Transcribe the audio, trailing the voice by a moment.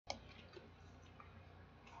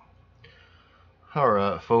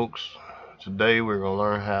Alright folks, today we're going to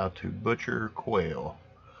learn how to butcher quail.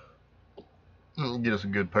 Get us a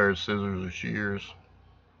good pair of scissors or shears.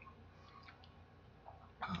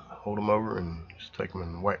 Hold them over and just take them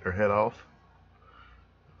and whack their head off.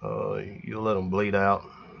 You'll let them bleed out.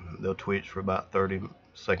 They'll twitch for about 30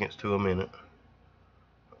 seconds to a minute.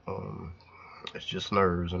 It's just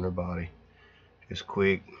nerves in their body. It's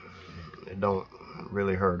quick. It don't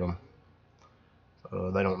really hurt them.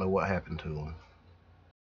 They don't know what happened to them.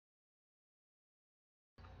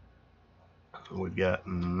 We've got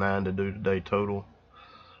 9 to do today total.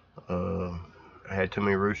 I had too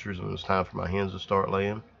many roosters and it's time for my hens to start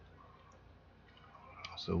laying.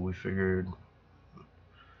 So we figured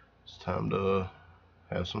it's time to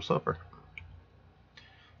have some supper.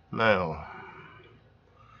 Now,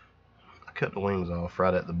 I cut the wings off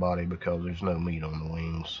right at the body because there's no meat on the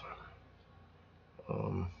wings.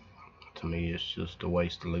 To me, it's just a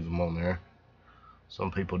waste to leave them on there. Some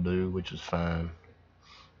people do, which is fine.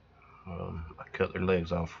 I cut their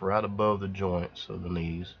legs off right above the joints of the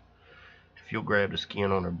knees. If you'll grab the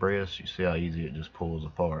skin on their breast, you see how easy it just pulls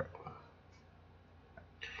apart.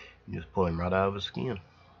 You just pull him right out of his skin.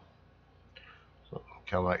 So,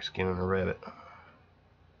 kind of like skinning a rabbit.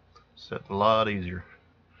 It's a lot easier.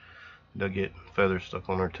 They'll get feathers stuck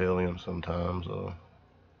on their tail end sometimes. They're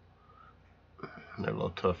a little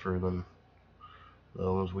tougher than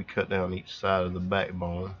the ones we cut down each side of the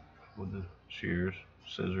backbone with the shears,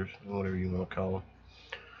 scissors, whatever you want to call them.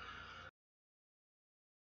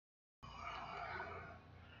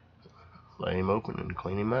 Lay him open and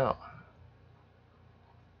clean him out.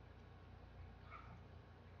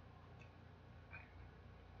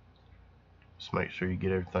 Just make sure you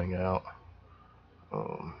get everything out.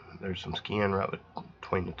 There's some skin right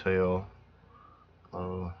between the tail.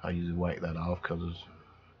 I usually whack that off because there's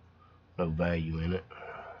no value in it.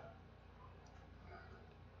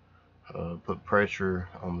 Put pressure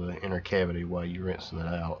on the inner cavity while you're rinsing it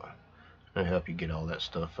out. It'll help you get all that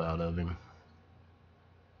stuff out of him.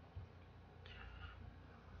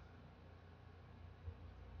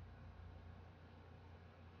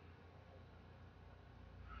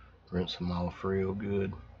 Rinse them off real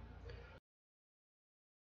good.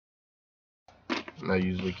 And I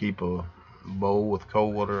usually keep a bowl with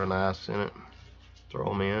cold water and ice in it. Throw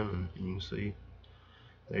them in and you can see,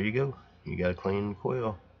 there you go. You got a clean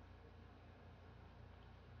quail.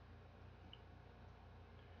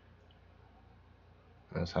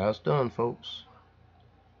 That's how it's done, folks.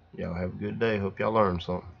 Y'all have a good day. Hope y'all learned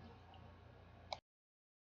something.